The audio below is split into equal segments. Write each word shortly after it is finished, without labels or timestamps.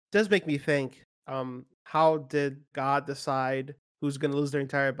does make me think, how did God decide who's gonna lose their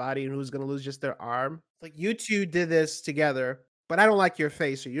entire body and who's gonna lose just their arm? Like you two did this together, but I don't like your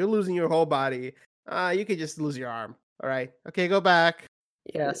face, so you're losing your whole body. You could just lose your arm. All right. Okay, go back.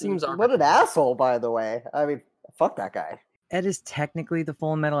 Yeah, seems What an arbitrary. asshole, by the way. I mean, fuck that guy. Ed is technically the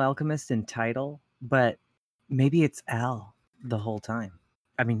Full Metal Alchemist in title, but maybe it's Al the whole time.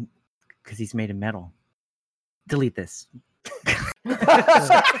 I mean, because he's made of metal. Delete this. It's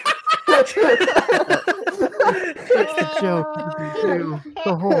a joke.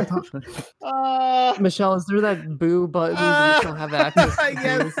 The whole time. Michelle, is there that boo button that you still have access to?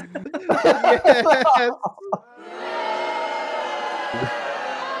 Yes. Yes.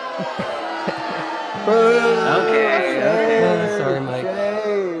 Okay. Sorry, Mike.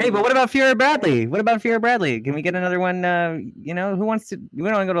 Hey, but what about Fiora Bradley? What about Fiora Bradley? Can we get another one? Who wants to? We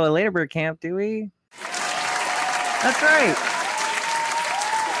don't want to go to a Laterbird camp, do we? That's right.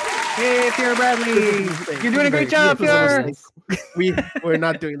 Hey, Fiora Bradley, you're doing a great job, Fiora. We're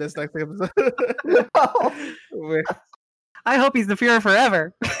not doing this next episode. I hope he's the Führer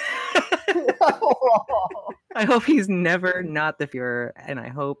forever. I hope he's never not the Führer, and I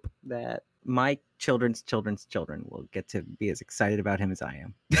hope that my children's children will get to be as excited about him as I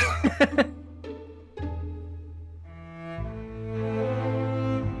am.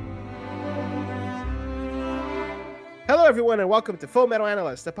 Hello, everyone, and welcome to Full Metal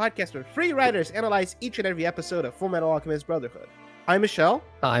Analyst, the podcast where free writers analyze each and every episode of Full Metal Alchemist Brotherhood. I'm Michelle.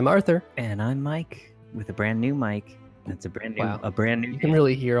 I'm Arthur. And I'm Mike with a brand new mic. That's a brand new. You can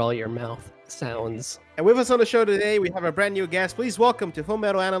really hear all your mouth sounds. And with us on the show today, we have a brand new guest. Please welcome to Full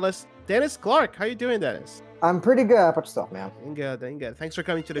Metal Analyst, Dennis Clark. How you doing, Dennis? I'm pretty good. How about yourself, man? Doing good. Thanks for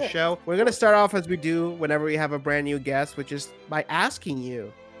coming to the show. We're going to start off as we do whenever we have a brand new guest, which is by asking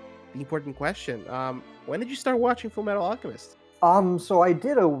you the important question. When did you start watching Full Metal Alchemist? So I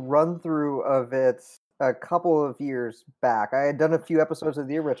did a run through of it a couple of years back. I had done a few episodes of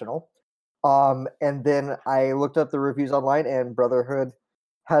the original. And then I looked up the reviews online, and Brotherhood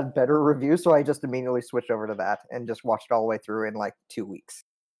had better reviews, so I just immediately switched over to that and just watched it all the way through in like 2 weeks.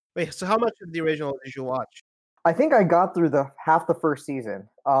 Wait, so how much of the original did you watch? I think I got through half the first season,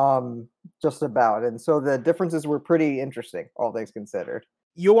 just about, and so the differences were pretty interesting, all things considered.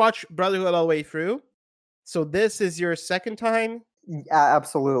 You watched Brotherhood all the way through, so this is your second time? Yeah,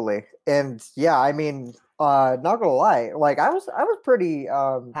 absolutely, and yeah, I mean, not gonna lie, like I was pretty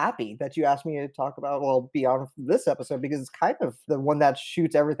happy that you asked me to talk about, well, beyond this episode, because it's kind of the one that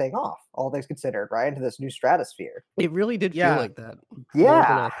shoots everything off, all things considered, right, into this new stratosphere. It really did feel like that.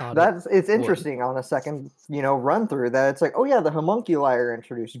 Yeah, it's interesting on a second, run through that. It's like, oh yeah, the homunculi are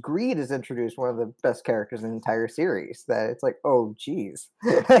introduced. Greed is introduced, one of the best characters in the entire series. That it's like, oh geez.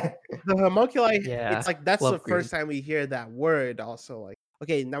 The homunculi, Yeah, it's like that's the love first Greed. time we hear that word. Also, like,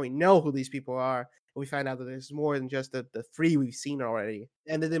 okay, now we know who these people are. We find out that there's more than just the three we've seen already,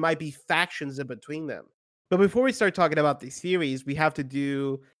 and that there might be factions in between them. But before we start talking about these theories, we have to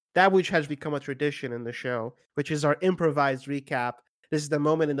do that which has become a tradition in the show, which is our improvised recap. This is the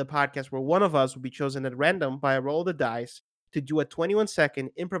moment in the podcast where one of us will be chosen at random by a roll of the dice to do a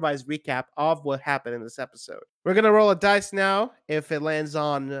 21-second improvised recap of what happened in this episode. We're going to roll a dice now. If it lands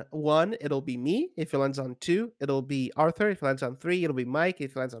on 1, it'll be me. If it lands on 2, it'll be Arthur. If it lands on 3, it'll be Mike.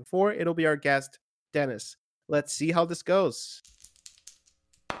 If it lands on 4, it'll be our guest, Dennis. Let's see how this goes.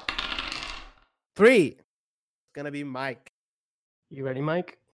 3. It's going to be Mike. You ready,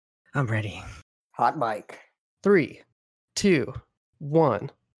 Mike? I'm ready. Hot mic. 3, 2,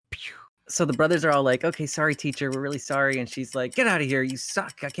 1. So the brothers are all like, okay, sorry, teacher, we're really sorry. And she's like, get out of here, you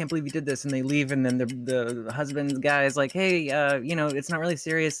suck. I can't believe you did this. And they leave. And then the husband's guy is like, hey, it's not really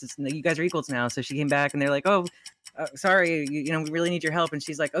serious. You guys are equals now. So she came back and they're like, oh, sorry, we really need your help. And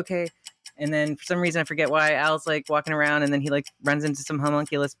she's like, okay. And then for some reason, I forget why, Al's like walking around and then he like runs into some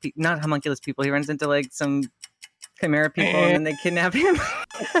not homunculus people. He runs into like some chimera people and then they kidnap him.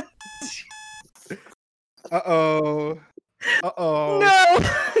 Uh-oh. No!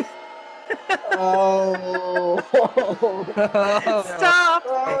 Oh. Stop!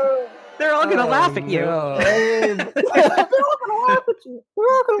 They're all gonna laugh at you. No.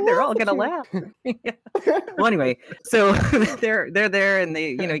 They're all gonna laugh. Well, anyway, so they're there, and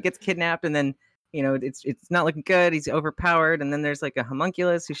they, he gets kidnapped, and then it's not looking good. He's overpowered, and then there's like a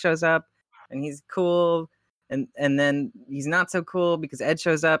homunculus who shows up, and he's cool, and then he's not so cool because Ed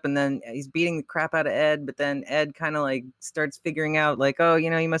shows up, and then he's beating the crap out of Ed, but then Ed kind of like starts figuring out like, oh,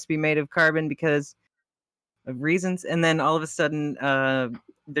 he must be made of carbon because of reasons, and then all of a sudden,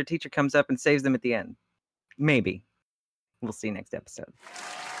 their teacher comes up and saves them at the end. Maybe. We'll see next episode.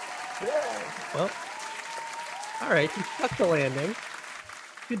 Well, all right, you stuck the landing.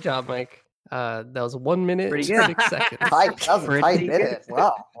 Good job, Mike. That was 1 minute Pretty and good. 6 seconds. That was a Pretty tight good. minute.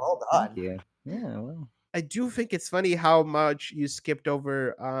 Wow, well Thank done. you. Yeah, well. I do think it's funny how much you skipped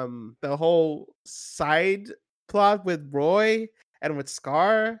over the whole side plot with Roy and with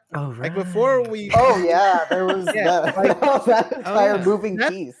Scar. Oh, right. Like before we Oh yeah, there was Yeah, that entire yeah. moving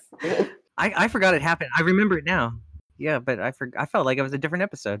That- piece. I forgot it happened. I remember it now. Yeah, but I felt like it was a different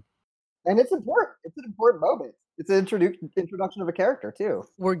episode. And it's important. It's an important moment. It's an introduction of a character too.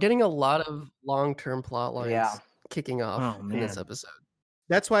 We're getting a lot of long-term plot lines Yeah. kicking off Oh, in this man. episode.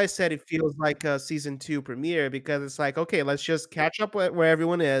 That's why I said it feels like a season 2 premiere, because it's like, okay, let's just catch up where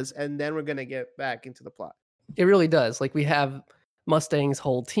everyone is, and then we're gonna get back into the plot. It really does. Like we have Mustang's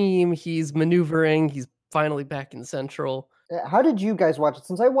whole team. He's maneuvering. He's finally back in Central. How did you guys watch it?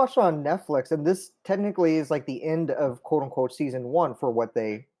 Since I watched it on Netflix, and this technically is like the end of quote unquote season 1 for what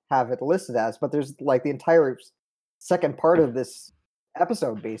they have it listed as, but there's like the entire second part of this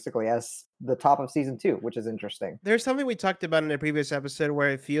episode basically as the top of season 2, which is interesting. There's something we talked about in a previous episode where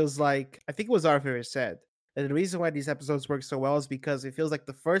it feels like, I think it was Arthur who said, and the reason why these episodes work so well is because it feels like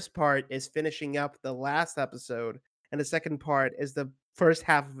the first part is finishing up the last episode, and the second part is the first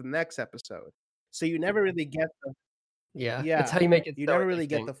half of the next episode. So you never really get the Yeah, Yeah, that's how you make it. you so never really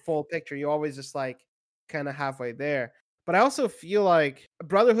get interesting. the full picture. You always just like kind of halfway there. But I also feel like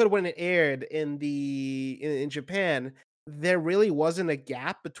Brotherhood, when it aired in Japan, there really wasn't a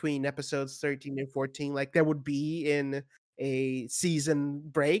gap between episodes 13 and 14 like there would be in a season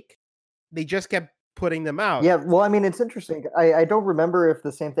break. They just kept putting them out. Yeah, well, I mean, it's interesting. I don't remember if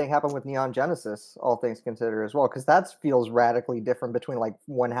the same thing happened with Neon Genesis, all things considered, as well, because that feels radically different between like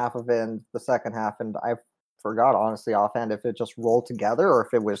one half of it and the second half. And I forgot, honestly, offhand, if it just rolled together or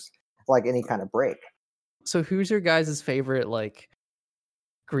if it was like any kind of break. So who's your guys' favorite like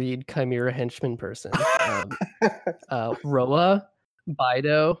greed chimera henchman person? Roa,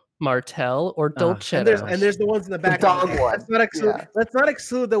 Bido, Martel, or Dolcetto? And there's the ones in the The background. dog one. Let's not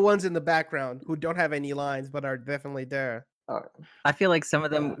exclude the ones in the background who don't have any lines but are definitely there. I feel like some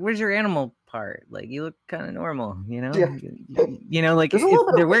of them. Where's your animal part? Like you look kind of normal, you know. Yeah. You know, like There's a little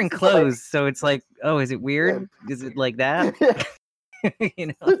bit of they're wearing racism, like- clothes, so it's like, oh, is it weird? Is it like that? You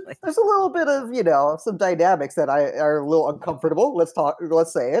know, like, There's a little bit of, some dynamics that are a little uncomfortable. Let's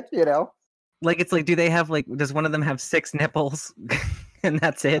say it, like it's like, do they have like? Does one of them have 6 nipples, and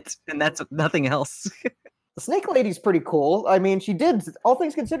that's it, and that's nothing else? The Snake Lady's pretty cool. I mean, she did, all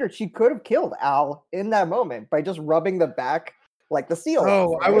things considered, she could have killed Al in that moment by just rubbing the back like the seal.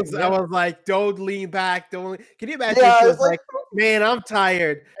 Oh, off, I right? was like, don't lean back, don't. Can you imagine? Yeah, She I was was like, man, I'm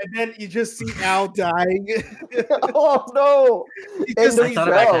tired, and then you just see Al dying. oh no! He And just the I leaves thought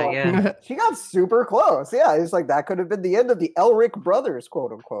her about out. that. Yeah. She got super close. Yeah, it's like that could have been the end of the Elric brothers,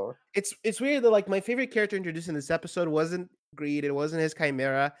 quote unquote. It's weird that like my favorite character introduced in this episode wasn't Greed, it wasn't his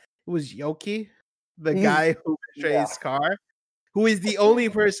chimera, it was Yoki, the He's- guy who betrays yeah. Scar, who is the only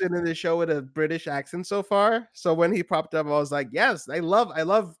person in the show with a British accent so far. So when he popped up, I was like, yes, I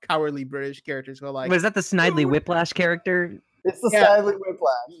love cowardly British characters who are like, Was that the Snidely Whiplash character? It's the Yeah. Snidely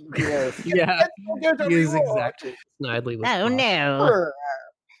Whiplash. Yes. Yeah, "There's a he is reward." exactly Snidely. with Oh Bob. no!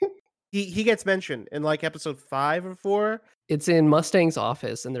 He gets mentioned in like episode 5 or 4. It's in Mustang's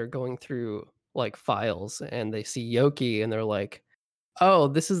office, and they're going through like files, and they see Yoki, and they're like, "Oh,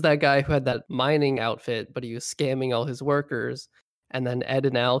 this is that guy who had that mining outfit, but he was scamming all his workers." And then Ed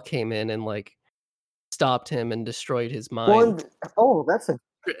and Al came in and like stopped him and destroyed his mine That's a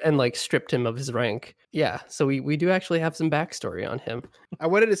and like stripped him of his rank. Yeah, so we do actually have some backstory on him. I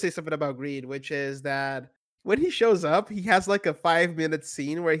wanted to say something about Greed, which is that when he shows up, he has like a 5-minute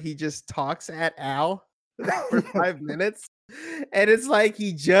scene where he just talks at Al for 5 minutes. And it's like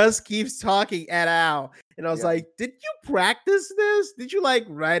he just keeps talking at Al. And I was Yeah. like, did you practice this? Did you like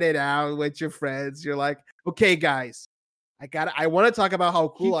write it out with your friends? You're like, okay, guys, I want to talk about how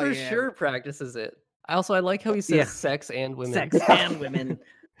cool I He am. for sure practices it. I like how he says Yeah. sex and women. Sex and women.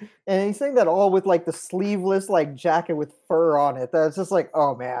 And he's saying that all with like the sleeveless like jacket with fur on it. That's just like,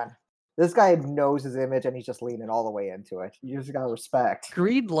 oh man, this guy knows his image and he's just leaning all the way into it. You just gotta respect.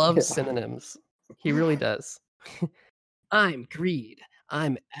 Greed loves Yeah. synonyms. He really does. I'm greed.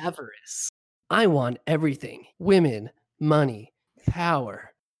 I'm avarice. I want everything. Women, money,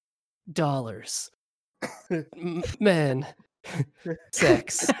 power, dollars, men,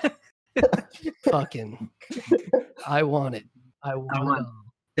 sex, fucking. I want it. I want, want it all.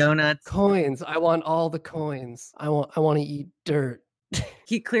 Donuts. Coins. I want all the coins. I want to eat dirt.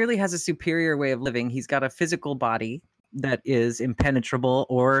 He clearly has a superior way of living. He's got a physical body that is impenetrable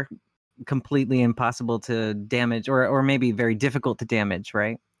or completely impossible to damage, or maybe very difficult to damage,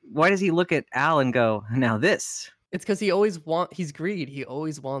 right? Why does he look at Al and go, now this It's because he's greed. He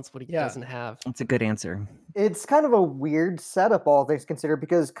always wants what he Yeah. doesn't have. That's a good answer. It's kind of a weird setup, all things considered,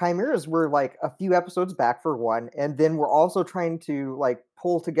 because chimeras were like a few episodes back for one, and then we're also trying to like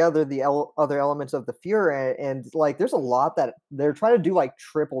pull together the other elements of the Fuhrer, and like there's a lot that they're trying to do like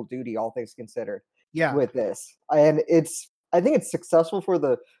triple duty, all things considered, Yeah. with this, and I think it's successful for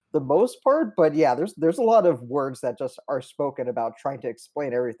the most part, but yeah, there's a lot of words that just are spoken about trying to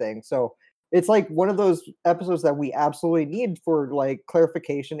explain everything. So it's like one of those episodes that we absolutely need for like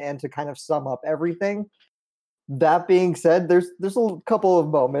clarification and to kind of sum up everything. That being said, there's a couple of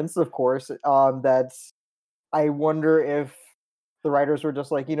moments, of course, that I wonder if the writers were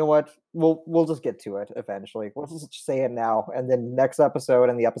just like, you know what, we'll just get to it eventually. Let's just say it now, and then next episode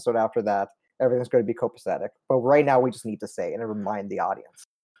and the episode after that, everything's going to be copacetic. But right now, we just need to say it and remind the audience,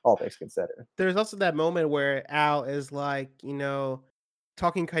 all things considered. There's also that moment where Al is like,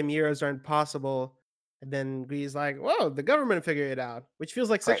 talking chimeras aren't possible, and then Greed's like, "Whoa, the government figured it out," which feels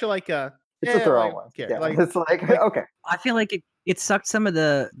like such Right. a It's a throwaway. like, Yeah, like, it's like okay, I feel like it sucked some of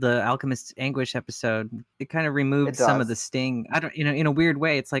the Alchemist's Anguish episode. It kind of removed some of the does. sting. I don't, in a weird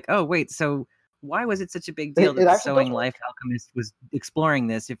way. It's like, oh wait, so why was it such a big deal It that the actually does Sewing work. Life Alchemist was exploring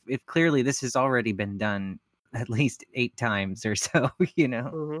this? If clearly this has already been done at least 8 times or so,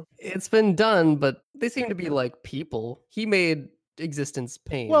 Mhm. It's been done, but they seem to be like people. He made existence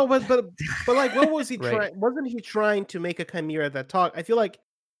pain. Well, but like, what was he Right. trying? Wasn't he trying to make a chimera that talk? I feel like,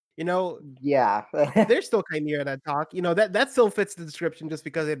 yeah. there's still chimera that talk. That still fits the description just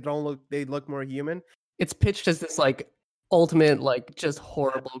because they look more human. It's pitched as this like ultimate, like just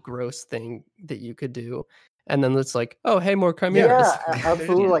horrible, gross thing that you could do. And then it's like, oh, hey, more chimeras. Yeah,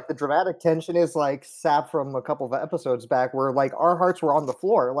 absolutely. Yeah. Like the dramatic tension is like sapped from a couple of episodes back where like our hearts were on the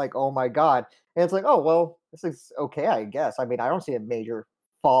floor, like, oh my God. And it's like, oh, well, this is okay, I guess. I mean, I don't see a major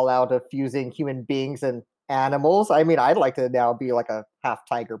fallout of fusing human beings and animals. I mean, I'd like to now be like a half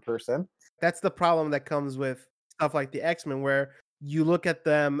tiger person. That's the problem that comes with stuff like the X-Men, where you look at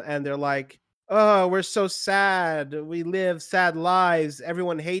them and they're like, "Oh, we're so sad. We live sad lives.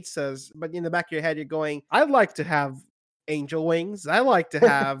 Everyone hates us." But in the back of your head, you're going, "I'd like to have angel wings. I like to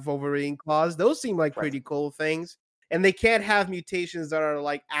have Wolverine claws. Those seem like Right. pretty cool things." And they can't have mutations that are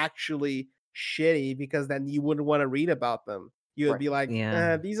like actually shitty, because then you wouldn't want to read about them. You would Right. be like,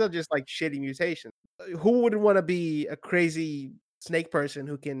 Yeah. These are just like shitty mutations." Who wouldn't want to be a crazy snake person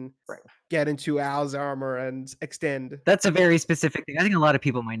who can Right. get into Al's armor and extend? That's a very specific thing. I think a lot of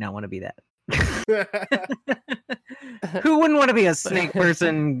people might not want to be that. Who wouldn't want to be a snake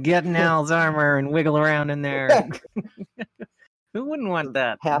person, get in Al's armor and wiggle around in there? Who wouldn't want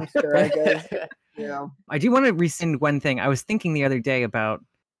that? Hamster, I guess. Yeah. I do want to rescind one thing. I was thinking the other day about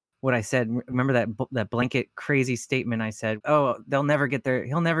what I said. Remember that blanket crazy statement I said? Oh, he'll never get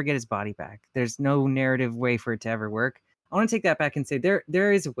his body back. There's no narrative way for it to ever work. I want to take that back and say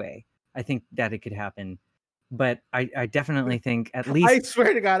there is a way. I think that it could happen, but I definitely think at least I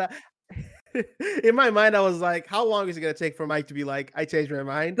swear to God, in my mind, I was like, how long is it going to take for Mike to be like, I changed my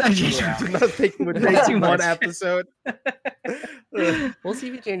mind? Yeah. To not take would Not take too one much. episode. We'll see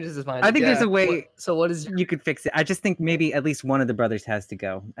if he changes his mind. I think there's Yeah. a way So what is you could fix it. I just think maybe at least one of the brothers has to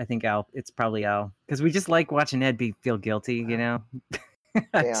go. I think Al. It's probably Al because we just like watching Ed feel guilty.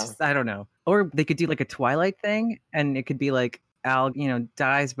 I don't know. Or they could do like a Twilight thing, and it could be like Al,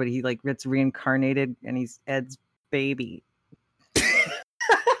 dies, but he like gets reincarnated, and he's Ed's baby.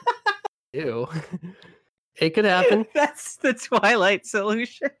 ew? It could happen. That's the Twilight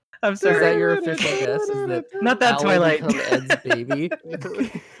solution. I'm Is sorry. that your official guess? Is that Not that Al will Twilight. become Ed's baby?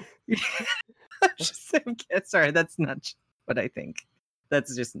 Sorry, that's not what I think.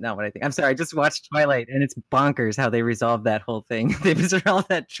 That's just not what I think. I'm sorry. I just watched Twilight, and it's bonkers how they resolved that whole thing. They resolved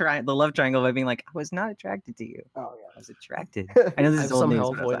that the love triangle by being like, "I was not attracted to you. Oh I was attracted." I know this I've is old news,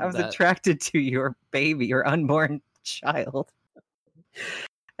 somehow but I was avoided that. attracted to your baby, your unborn child.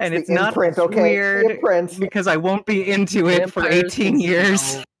 And It's it's the not imprint, okay? weird The imprint. because I won't be into it for Vampires 18 can years.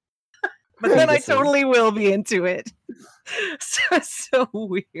 smell But then I fetuses. totally will be into it. So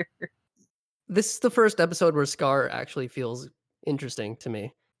weird. This is the first episode where Scar actually feels interesting to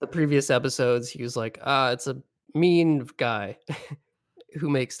me. The previous episodes, he was like, it's a mean guy who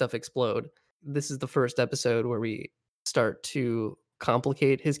makes stuff explode. This is the first episode where we start to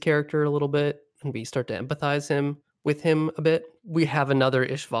complicate his character a little bit and we start to empathize with him a bit. We have another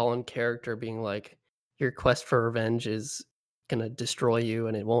Ishvalan character being like, your quest for revenge is going to destroy you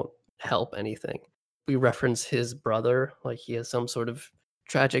and it won't help anything. We reference his brother, like he has some sort of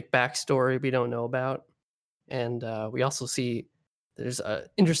tragic backstory we don't know about. And we also see there's an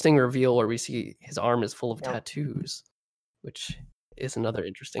interesting reveal where we see his arm is full of Yeah. tattoos, which is another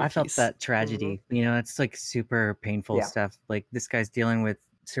interesting I felt piece. that tragedy. You know, it's like super painful Yeah. stuff. Like this guy's dealing with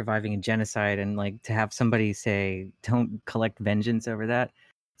surviving a genocide, and like to have somebody say, "Don't collect vengeance over that,"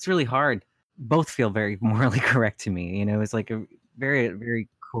 it's really hard. Both feel very morally correct to me. You know, it's like a very, very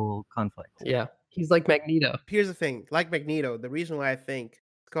cool conflict. Yeah, he's like Magneto. Here's the thing, like Magneto, the reason why I think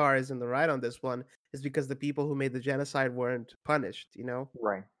Scar is in the right on this one is because the people who made the genocide weren't punished, you know?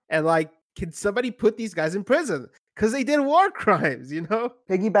 Right. And like, can somebody put these guys in prison? Because they did war crimes, you know?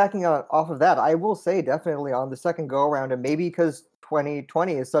 Piggybacking off of that, I will say definitely on the second go around, and maybe because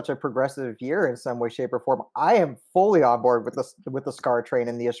 2020 is such a progressive year in some way, shape, or form, I am fully on board with the Scar Train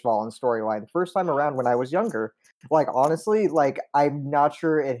and the Ishvalan storyline. First time around when I was younger, like honestly, like I'm not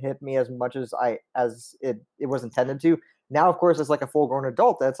sure it hit me as much as it was intended to. Now, of course, as like a full grown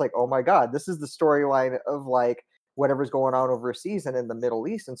adult, that's like, oh my god, this is the storyline of like whatever's going on overseas and in the Middle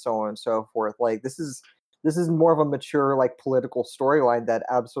East and so on and so forth. Like this is more of a mature like political storyline that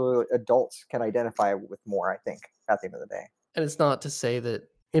absolute adults can identify with more, I think, at the end of the day. And it's not to say that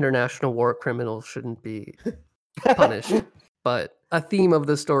international war criminals shouldn't be punished, but a theme of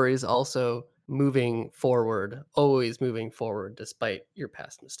the story is also moving forward, always moving forward despite your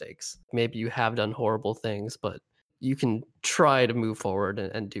past mistakes. Maybe you have done horrible things, but you can try to move forward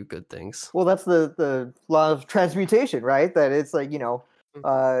and do good things. Well, that's the law of transmutation, right? That it's like,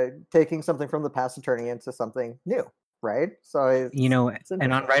 taking something from the past and turning it into something new, right? So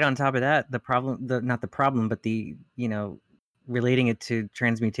right on top of that, the problem, not the problem, but the relating it to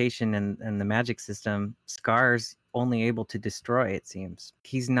transmutation and the magic system, Scar's only able to destroy, it seems.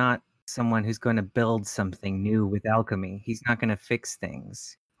 He's not someone who's going to build something new with alchemy. He's not going to fix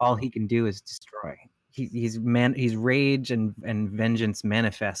things. All he can do is destroy. He's rage and vengeance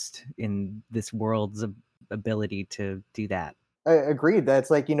manifest in this world's ability to do that. I agreed. That's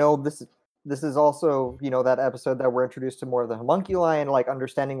like, this is also, that episode that we're introduced to more of the homunculi and like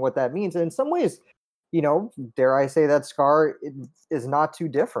understanding what that means. And in some ways, dare I say that Scar is not too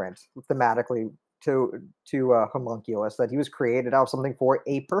different thematically to Homunculus, that he was created out of something for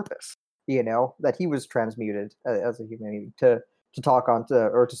a purpose, that he was transmuted as a human to talk on to,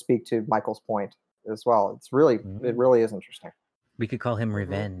 or to speak to Michael's point as well. It really is interesting. We could call him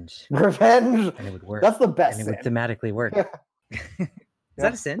Revenge. Revenge! And it would work. That's the best. And it would thematically work. Yeah. Is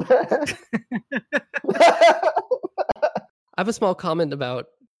that a sin? I have a small comment about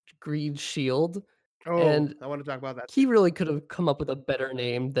Greed's shield. Oh, and I want to talk about that. He really could have come up with a better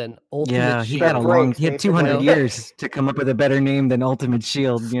name than Ultimate Yeah, Shield. He had 200 years to come up with a better name than Ultimate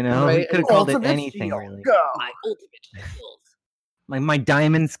Shield. Right? He could have called it Ultimate anything, Shield. really. Go. My Ultimate Shield. Like my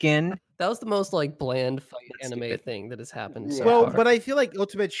diamond skin. That was the most like bland fight That's anime stupid. thing that has happened so Well, far. but I feel like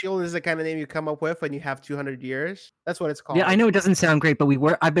Ultimate Shield is the kind of name you come up with when you have 200 years. That's what it's called. Yeah, I know it doesn't sound great, but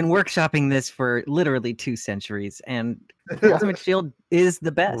I've been workshopping this for literally 2 centuries, and Ultimate Shield is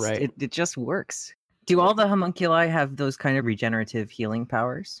the best. Right. It just works. Do all the homunculi have those kind of regenerative healing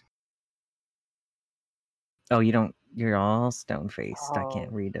powers? Oh, you don't. You're all stone faced. I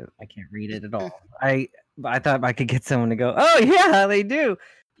can't read it. I can't read it at all. I thought I could get someone to go, oh yeah, they do,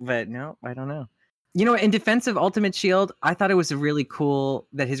 but no, I don't know. In defense of Ultimate Shield, I thought it was really cool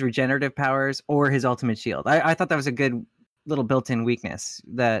that his regenerative powers or his Ultimate Shield. I thought that was a good little built-in weakness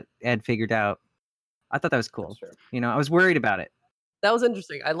that Ed figured out. I thought that was cool. I was worried about it. That was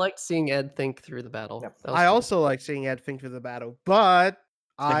interesting. I liked seeing Ed think through the battle. Yep. That was I cool. also like seeing Ed think through the battle, but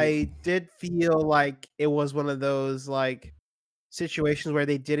I did feel like it was one of those like situations where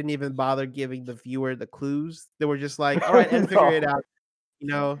they didn't even bother giving the viewer the clues. They were just like, all right, Ed figure it out.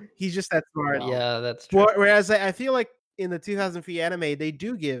 He's just that smart. Yeah, that's true. Whereas I feel like in the 2003 anime, they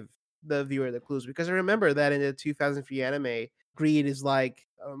do give the viewer the clues, because I remember that in the 2003 anime, Greed is like,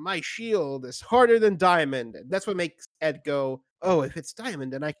 my shield is harder than diamond. That's what makes Ed go, oh, if it's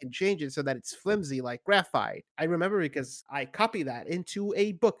diamond, then I can change it so that it's flimsy like graphite. I remember because I copied that into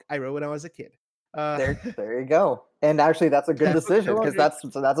a book I wrote when I was a kid. There you go. And actually, that's a good decision, because that's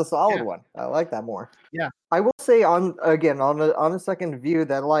a solid one. I like that more. Yeah. I will say on a second view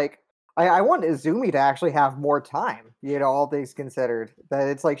that like I want Izumi to actually have more time. All things considered, that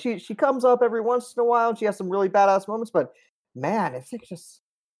it's like she comes up every once in a while and she has some really badass moments, but man, it's like just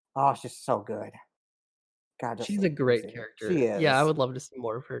she's so good. God, She's a great character. She is. Yeah, I would love to see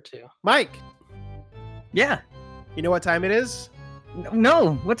more of her too. Mike, Yeah. you know what time it is?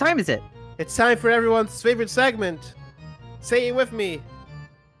 No. What time is it? It's time for everyone's favorite segment. Say it with me.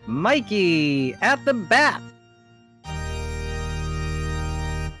 Mikey at the bat.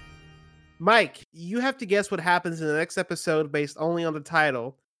 Mike, you have to guess what happens in the next episode based only on the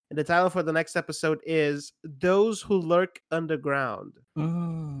title. And the title for the next episode is Those Who Lurk Underground.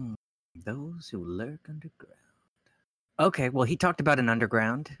 Those who lurk underground. Okay, well, he talked about an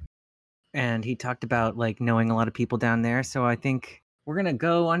underground, and he talked about like knowing a lot of people down there. So I think we're gonna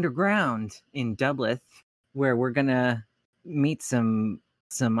go underground in Dublith, where we're gonna meet some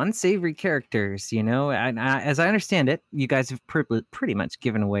unsavory characters. You know, and as I understand it, you guys have pretty much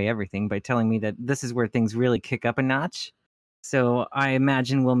given away everything by telling me that this is where things really kick up a notch. So I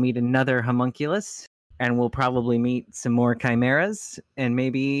imagine we'll meet another homunculus, and we'll probably meet some more chimeras, and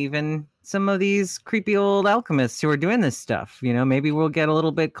maybe even some of these creepy old alchemists who are doing this stuff. You know, maybe we'll get a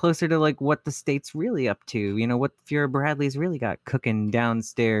little bit closer to like what the state's really up to. You know, what Fuhrer Bradley's really got cooking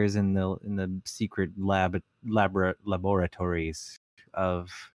downstairs in the secret laboratories of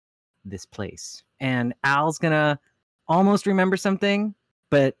this place. And Al's gonna almost remember something,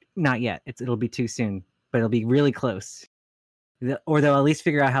 but not yet. It'll be too soon, but it'll be really close. Or they'll at least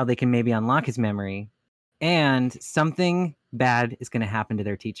figure out how they can maybe unlock his memory. And something bad is going to happen to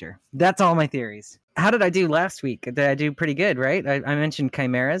their teacher. That's all my theories. How did I do last week? Did I do pretty good, right? I mentioned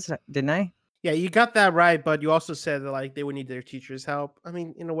chimeras, didn't I? Yeah, you got that right, but you also said that like they would need their teacher's help. I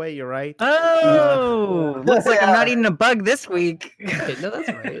mean, in a way, you're right. Oh, looks like I'm not eating a bug this week. Okay, no, that's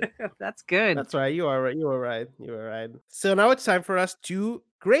right. That's good. That's right. You are right. You were right. You were right. So now it's time for us to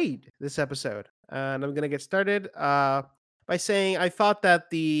grade this episode, and I'm gonna get started by saying I thought that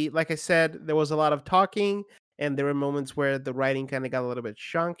like I said, there was a lot of talking, and there were moments where the writing kind of got a little bit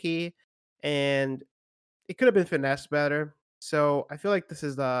chunky, and it could have been finessed better. So I feel like this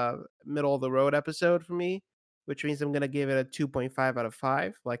is the middle of the road episode for me, which means I'm gonna give it a 2.5 out of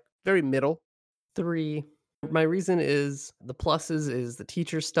 5, like very middle. 3. My reason is the pluses is the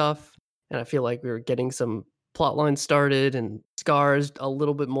teacher stuff, and I feel like we were getting some plot lines started, and Scar's a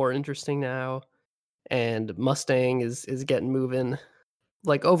little bit more interesting now, and Mustang is getting moving.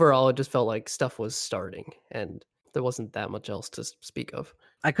 Like overall, it just felt like stuff was starting, and there wasn't that much else to speak of.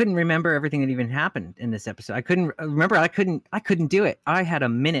 I couldn't remember everything that even happened in this episode. I couldn't remember. I couldn't do it. I had a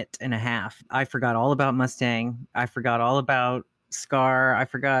minute and a half. I forgot all about Mustang. I forgot all about Scar. I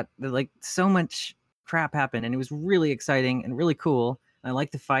forgot that like so much crap happened, and it was really exciting and really cool. I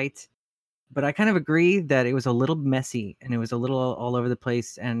liked the fight, but I kind of agree that it was a little messy and it was a little all over the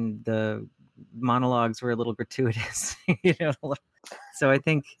place, and the monologues were a little gratuitous. You know, so I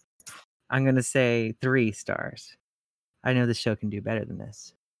think I'm gonna say 3 stars. I know this show can do better than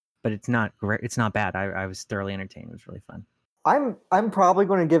this, but it's not great. It's not bad. I was thoroughly entertained. It was really fun. I'm probably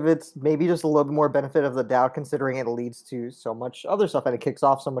going to give it maybe just a little bit more benefit of the doubt, considering it leads to so much other stuff and it kicks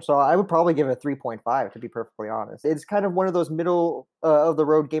off so much. So I would probably give it a 3.5, to be perfectly honest. It's kind of one of those middle of the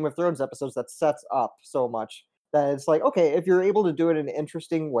road Game of Thrones episodes that sets up so much that it's like, okay, if you're able to do it in an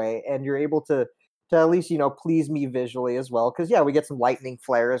interesting way and you're able to at least, you know, please me visually as well. Because yeah, we get some lightning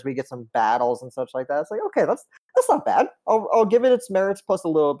flares, we get some battles and such like that. It's like, okay, that's not bad. I'll give it its merits plus a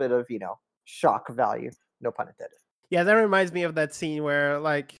little bit of, you know, shock value. No pun intended. Yeah, that reminds me of that scene where,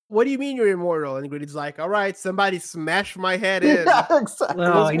 like, what do you mean you're immortal? And Gritty's like, all right, somebody smash my head in. Yeah, exactly.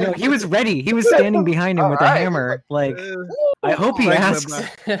 Well, you know, he was ready. He was standing behind him with a hammer. Like, I hope he asks.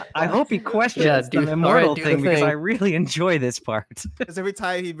 I hope he questions the immortal thing because I really enjoy this part. Because every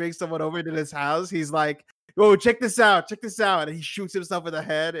time he brings someone over to his house, he's like, "Oh, check this out, and he shoots himself in the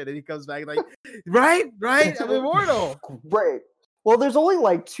head, and then he comes back like, right, I'm immortal. Great. Well, there's only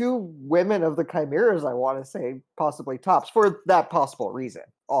like 2 women of the chimeras, I want to say, possibly tops, for that possible reason,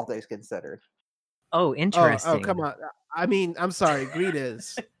 all things considered. Oh, interesting. Oh, come on. I mean, I'm sorry, Greed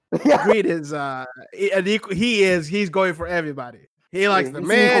is. Yeah. Greed is he's going for everybody. He likes the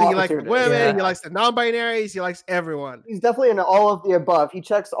men, he likes the women, he likes the non-binaries, he likes everyone. He's definitely in all of the above. He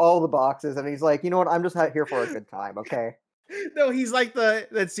checks all the boxes, and he's like, you know what? I'm just here for a good time, okay? No, he's like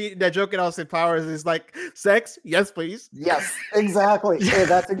that joke in Austin Powers is like, sex? Yes, please. Yes, exactly. Yeah,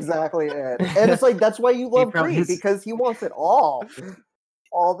 that's exactly it. And it's like, that's why you love Greed, because he wants it all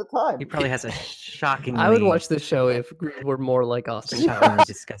the time. He probably has a shocking. I would watch this show if Greed were more like Austin Powers.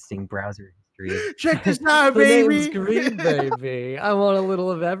 Disgusting browser history. Check this out, The baby. name's Greed, baby. I want a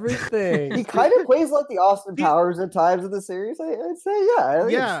little of everything. He kind of plays like the Austin Powers at times in the series. I'd say,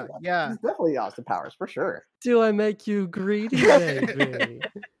 yeah. Yeah. He's definitely Austin Powers, for sure. Do I make you greedy, baby?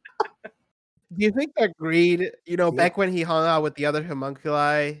 Do you think that Greed, you know, back when he hung out with the other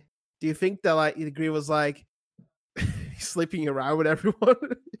homunculi, do you think that like Greed was like sleeping around with everyone?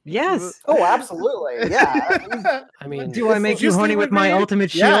 Yes. Oh, absolutely. Yeah. I mean, Do I make you horny with my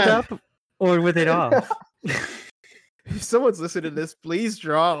ultimate shield up or with it off? If someone's listening to this, please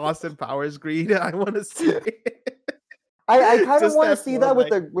draw Austin Powers Greed. I want to see it. I kind of want to see that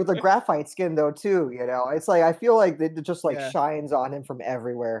with the graphite skin though too. You know, it's like I feel like it just like shines on him from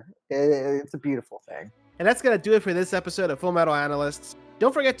everywhere. It's a beautiful thing. And that's gonna do it for this episode of Full Metal Analysts.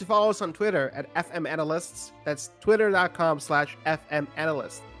 Don't forget to follow us on Twitter at FM Analysts. That's twitter.com/FM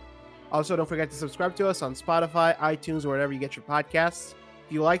Analysts. Also, don't forget to subscribe to us on Spotify, iTunes, or wherever you get your podcasts.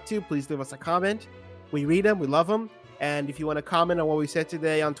 If you like to, please leave us a comment. We read them, we love them. And if you want to comment on what we said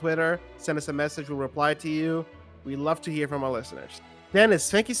today on Twitter, send us a message, we'll reply to you. We love to hear from our listeners. Dennis,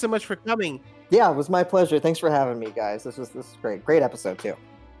 thank you so much for coming. Yeah, it was my pleasure. Thanks for having me, guys. This is great. Great episode, too.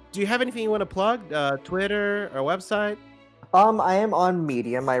 Do you have anything you want to plug? Twitter or website? I am on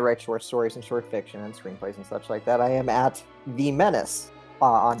Medium. I write short stories and short fiction and screenplays and such like that. I am at The Menace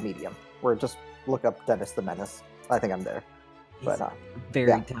on Medium, or just look up Dennis the Menace. I think I'm there. He's But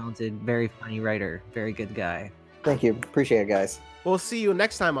very talented, very funny writer, very good guy. thank you. Appreciate it, guys. We'll see you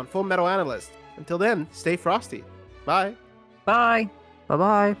next time on Full Metal Analyst. Until then, stay frosty. Bye. Bye. Bye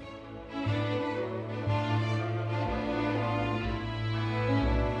bye.